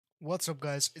What's up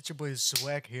guys, it's your boy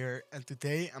Swag here, and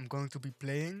today I'm going to be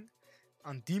playing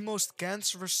on the most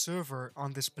cancerous server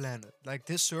on this planet. Like,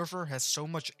 this server has so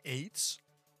much AIDS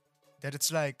that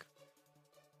it's like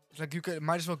you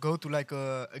might as well go to like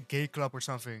a gay club or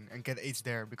something and get AIDS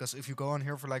there, because if you go on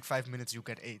here for like 5 minutes you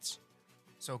get AIDS.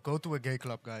 So go to a gay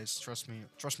club, guys, trust me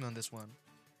on this one.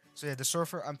 So yeah, the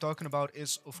server I'm talking about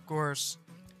is of course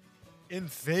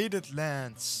Invaded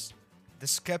Lands, the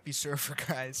Skeppy server,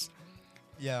 guys.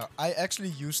 Yeah, I actually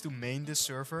used to main this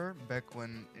server back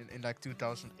when in like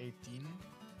 2018.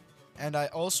 And I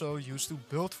also used to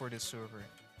build for this server.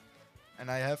 And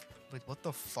I have... Wait, what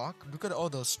the fuck? Look at all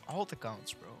those alt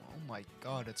accounts, bro. Oh my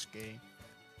god, that's gay.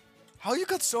 How you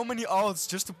got so many alts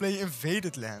just to play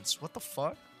Invaded Lands? What the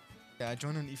fuck? Yeah, I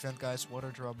joined an event, guys.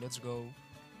 Water drop, let's go.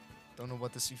 Don't know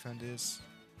what this event is.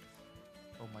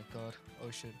 Oh my god. Oh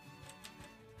shit.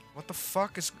 What the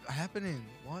fuck is happening?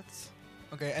 What?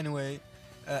 Okay, anyway.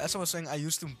 As I was saying, I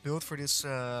used to build for this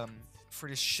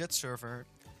shit server,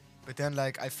 but then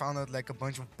like I found out like a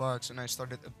bunch of bugs and I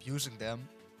started abusing them,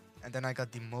 and then I got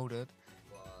demoted.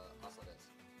 Also this.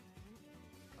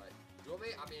 Alright, duel me?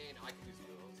 I mean, I can do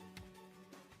duels.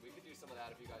 We could do some of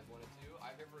that if you guys wanted to.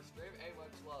 I'm here for a stream. Hey,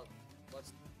 much love.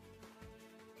 Let's.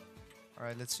 All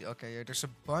right, let's see. Okay, yeah, there's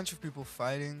a bunch of people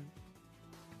fighting,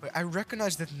 but I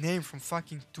recognize that name from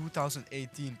fucking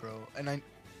 2018, bro, and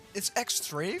it's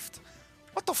X-Strafed.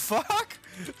 What the fuck?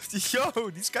 Yo,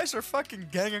 these guys are fucking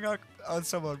ganging up on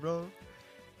someone, bro.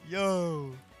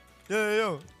 Yo.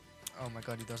 Yo. Oh my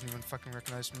god, he doesn't even fucking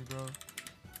recognize me, bro.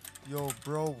 Yo,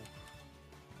 bro.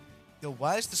 Yo,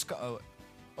 why is this guy... Oh,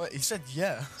 he said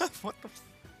yeah. What the...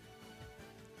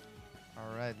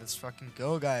 Alright, let's fucking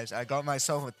go, guys. I got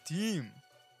myself a team.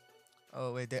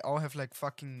 Oh, wait, they all have like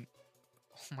fucking...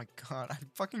 Oh my god, I'm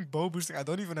fucking bow boosting. I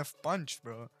don't even have punch,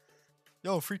 bro.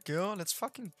 Yo, free kill. Let's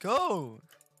fucking go.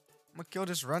 I'm gonna kill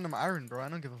this random iron, bro. I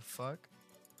don't give a fuck.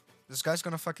 This guy's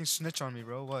gonna fucking snitch on me,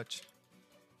 bro. Watch.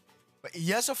 But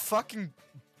he has a fucking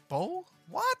bow?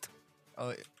 What?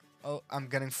 Oh, I'm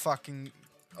getting fucking...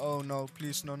 Oh, no.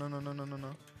 Please. No.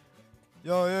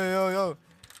 Yo.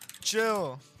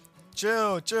 Chill.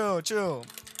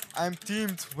 I'm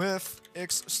teamed with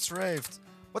X-Strafed.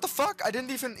 What the fuck? I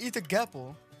didn't even eat a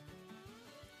gapple.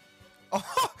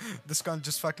 Oh, this gun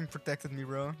just fucking protected me,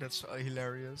 bro. That's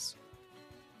hilarious.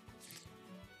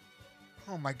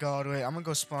 Oh my god, wait, I'm gonna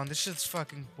go spawn. This shit's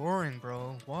fucking boring,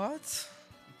 bro. What?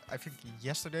 I think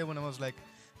yesterday when I was like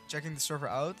checking the server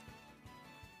out,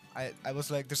 I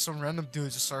was like, there's some random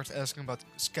dude just starts asking about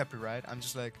Skeppy, right? I'm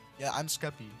just like, yeah, I'm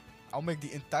Skeppy. I'll make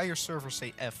the entire server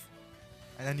say F.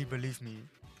 And then he believed me.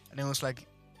 And then it was like,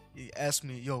 he asked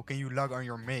me, yo, can you log on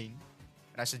your main?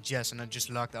 And I said yes, and I just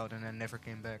logged out and I never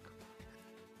came back.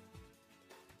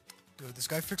 Dude, this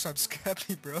guy thinks I'm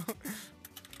Skeppy, bro.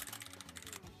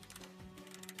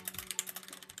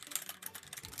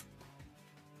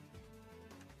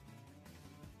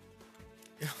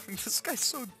 Yo, this guy's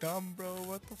so dumb, bro.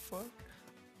 What the fuck?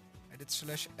 I did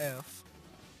 /F.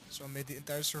 So I made the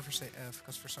entire server say F,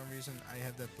 because for some reason I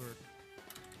had that perk.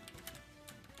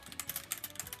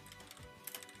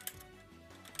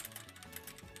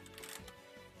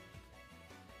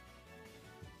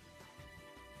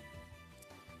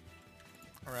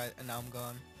 Alright, and now I'm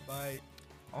gone. Bye.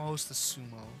 I'll host a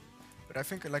sumo. But I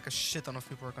think like a shit ton of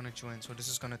people are gonna join, so this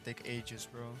is gonna take ages,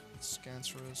 bro. It's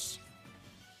cancerous.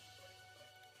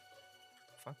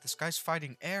 Fuck, this guy's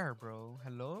fighting air, bro.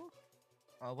 Hello?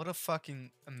 Oh, what a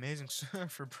fucking amazing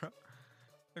server, bro.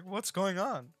 Like, what's going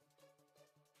on?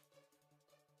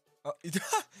 Oh, it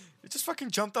just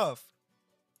fucking jumped off.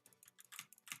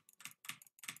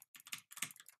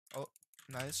 Oh,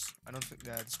 nice. I don't think...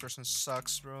 Yeah, this person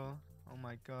sucks, bro. Oh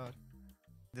my god.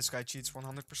 This guy cheats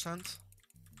 100%.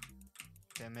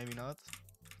 Okay, maybe not.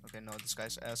 Okay, no, this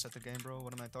guy's ass at the game, bro.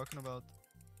 What am I talking about?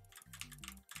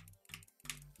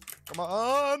 Come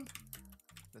on!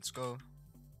 Let's go.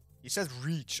 He said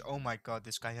reach. Oh my god,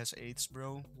 this guy has AIDS,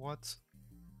 bro. What?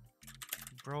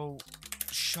 Bro,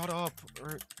 shut up.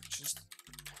 Or just...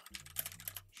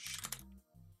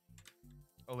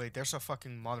 Oh wait, there's a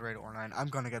fucking moderator online. I'm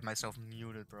gonna get myself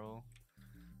muted, bro.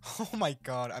 Oh my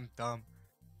god, I'm dumb.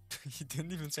 He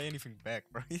didn't even say anything back,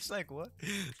 bro. He's like, what?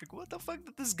 Like, what the fuck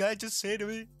did this guy just say to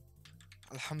me?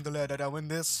 Alhamdulillah that I win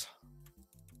this.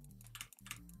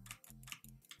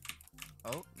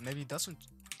 Oh, maybe he doesn't.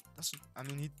 I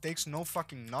mean, he takes no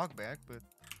fucking knockback, but...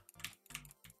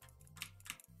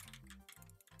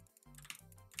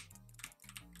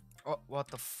 Oh, what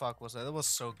the fuck was that? That was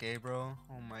so gay, bro.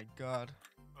 Oh my god.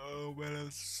 Oh man,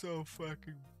 I'm so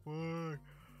fucking bored.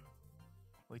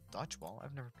 Wait, dodgeball?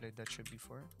 I've never played that shit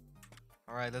before.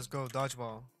 Alright, let's go,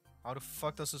 dodgeball. How the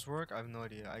fuck does this work? I have no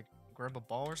idea. I grab a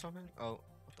ball or something? Oh,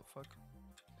 what the fuck?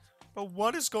 Bro,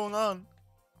 what is going on?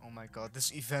 Oh my god,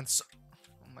 this event's...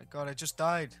 Oh my god, I just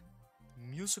died.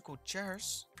 Musical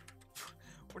chairs?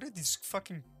 What are these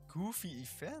fucking goofy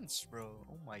events, bro?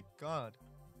 Oh my god.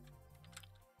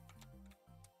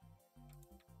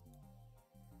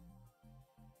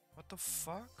 What the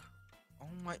fuck? Oh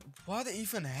my... What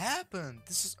even happened?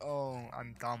 This is... Oh,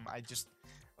 I'm dumb. I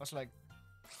was like...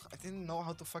 I didn't know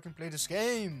how to fucking play this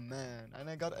game, man. And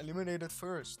I got eliminated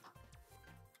first.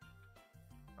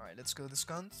 Alright, let's go this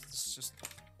cunt. This is just...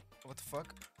 What the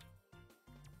fuck?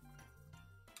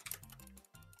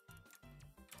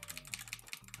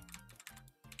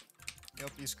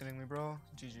 Yup, he's killing me, bro.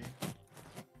 GG.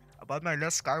 About my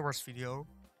last Skywars video,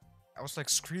 I was like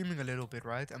screaming a little bit,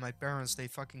 right? And my parents, they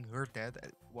fucking heard that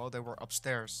while they were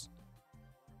upstairs.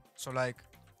 So like,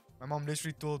 my mom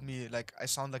literally told me like I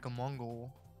sound like a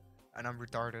Mongol and I'm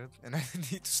retarded and I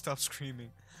need to stop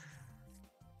screaming.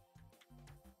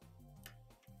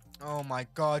 Oh my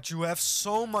god, you have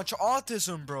so much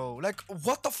autism, bro. Like,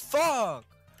 what the fuck?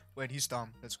 Wait, he's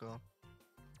dumb. Let's go.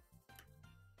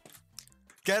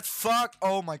 Get fucked.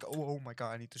 Oh my god. Oh my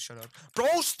god, I need to shut up.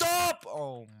 Bro, stop!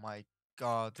 Oh my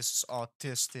god, this is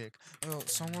autistic. Will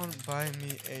someone buy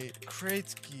me a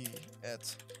crate key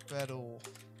at battle?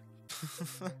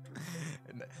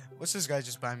 What's this guy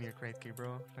just buy me a crate key,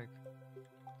 bro? Like,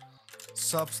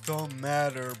 subs don't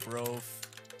matter, bro.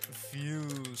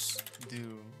 Views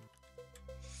do.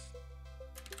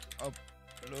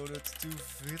 Uploaded 2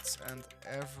 vids and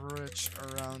average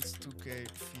around 2k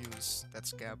views.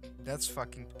 That's cap. That's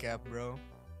fucking cap, bro.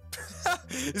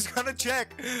 He's gonna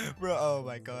check, bro. Oh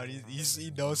my god,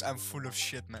 he knows I'm full of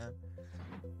shit, man.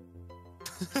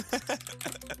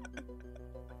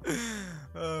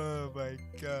 Oh my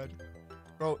god,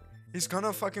 bro. He's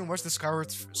gonna fucking watch the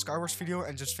Skywars video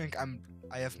and just think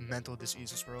I have mental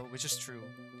diseases, bro. Which is true.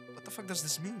 What the fuck does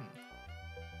this mean?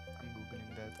 I'm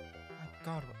googling that. Oh my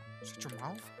god, shut your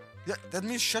mouth? Yeah, that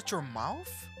means shut your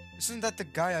mouth? Isn't that the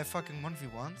guy I fucking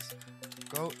 1v1?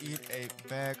 Go eat a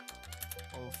bag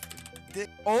of dick.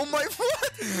 Oh my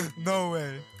what? No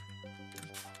way.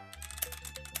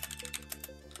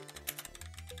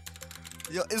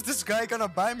 Yo, is this guy gonna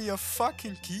buy me a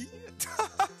fucking key?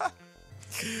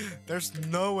 There's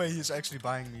no way he's actually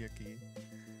buying me a key.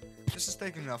 This is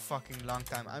taking a fucking long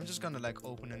time. I'm just gonna like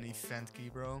open an event key,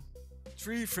 bro.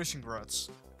 3 fishing rods.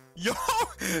 Yo,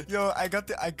 yo, I got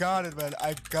it, man.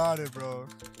 I got it, bro.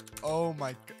 Oh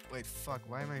my god. Wait, fuck.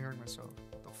 Why am I hearing myself?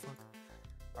 What the fuck?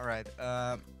 Alright,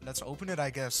 let's open it, I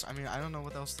guess. I mean, I don't know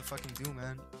what else to fucking do,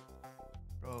 man.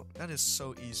 Bro, that is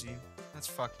so easy. Let's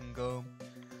fucking go.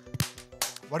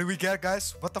 What do we get,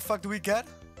 guys? What the fuck do we get?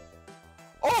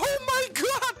 Oh my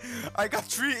god! I got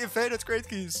 3 invaded crate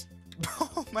keys.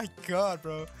 Oh my god,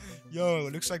 bro. Yo,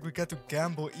 looks like we get to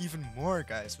gamble even more,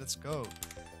 guys. Let's go.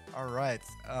 Alright.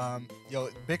 Yo,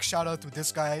 big shout out to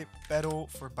this guy, Pedal,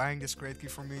 for buying this crate key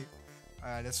for me.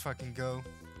 Alright, let's fucking go.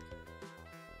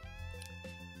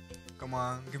 Come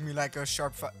on, give me like a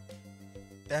sharp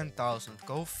 10,000.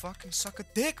 Go fucking suck a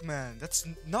dick, man. That's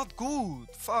not good.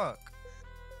 Fuck.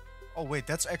 Oh wait,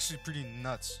 that's actually pretty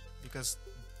nuts. Because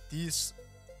these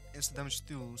instant damage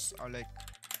tools are like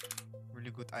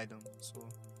really good item. So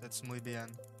that's muy bien.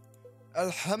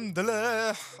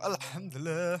 Alhamdulillah.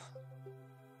 Alhamdulillah.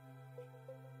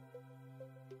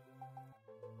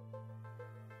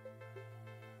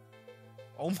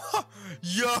 Oh my,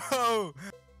 yo!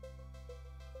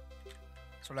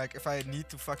 So like if I need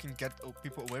to fucking get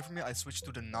people away from me, I switch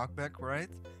to the knockback, right?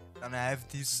 And I have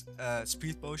these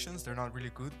speed potions, they're not really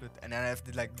good, but and then I have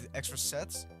the like the extra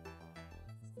sets.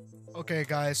 Okay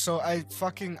guys, so I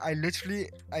literally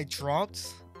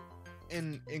dropped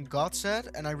in God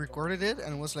set and I recorded it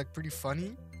and it was like pretty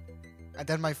funny. And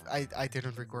then I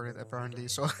didn't record it apparently,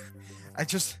 so I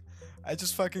just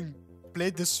fucking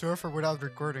played this server without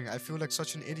recording. I feel like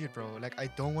such an idiot, bro. Like I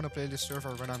don't want to play this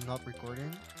server when I'm not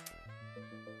recording.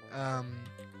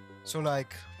 So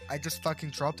like I just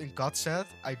fucking dropped in God set.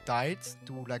 I died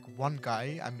to like 1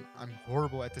 guy. I'm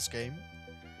horrible at this game.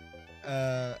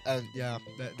 And yeah,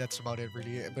 that's about it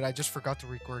really. But I just forgot to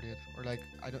record it, or like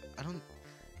I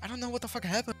don't know what the fuck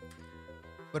happened.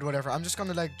 But whatever. I'm just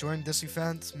gonna like join this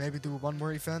event, maybe do 1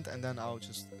 more event, and then I'll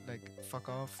just like fuck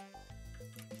off.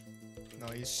 No,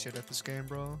 he's shit at this game,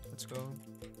 bro. Let's go.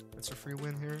 That's a free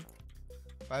win here.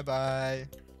 Bye bye.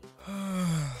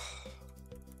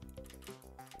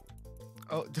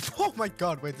 Oh, oh my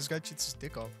god, wait, this guy cheats his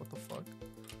dick off. What the fuck?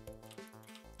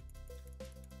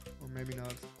 Or maybe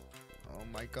not. Oh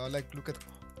my god, like, look at...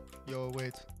 Yo,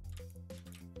 wait.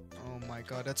 Oh my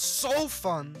god, that's so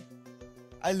fun!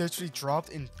 I literally dropped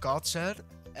in God's head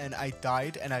and I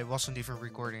died and I wasn't even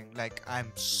recording. Like,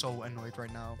 I'm so annoyed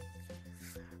right now.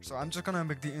 So I'm just gonna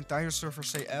make the entire server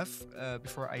say F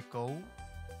before I go.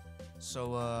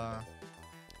 So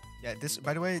yeah, this,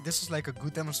 by the way, this is like a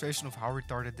good demonstration of how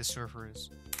retarded this server is.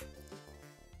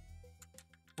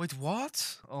 Wait,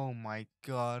 what? Oh my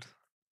god.